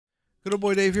Good old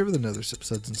boy Dave here with another Sip,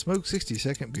 Suds, and Smoke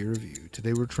 60-second beer review.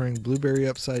 Today we're trying Blueberry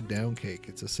Upside Down Cake.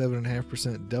 It's a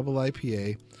 7.5% double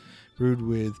IPA brewed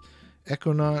with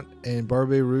Econaut and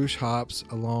Barbe Rouge hops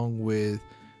along with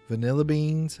vanilla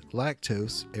beans,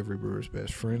 lactose, every brewer's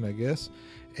best friend I guess,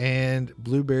 and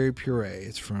blueberry puree.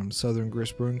 It's from Southern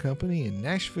Grist Brewing Company in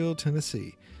Nashville,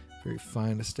 Tennessee. Very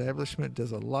fine establishment,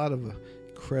 does a lot of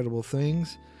incredible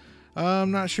things.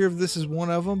 I'm not sure if this is one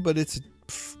of them, but it's a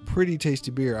pretty tasty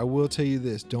beer. I will tell you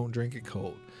this, don't drink it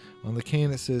cold. On the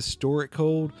can it says store it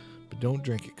cold, but don't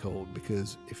drink it cold,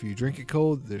 because if you drink it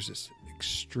cold, there's this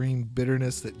extreme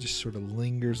bitterness that just sort of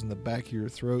lingers in the back of your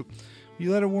throat. When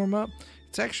you let it warm up,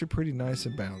 it's actually pretty nice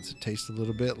and balanced. It tastes a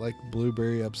little bit like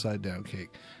Blueberry Upside Down Cake.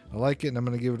 I like it, and I'm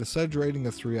going to give it a SUDS rating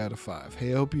of 3 out of 5.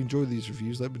 Hey, I hope you enjoyed these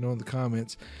reviews. Let me know in the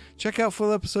comments. Check out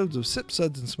full episodes of Sip,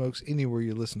 Suds, and Smokes anywhere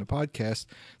you listen to podcasts.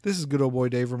 This is good old boy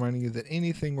Dave reminding you that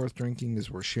anything worth drinking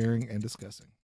is worth sharing and discussing.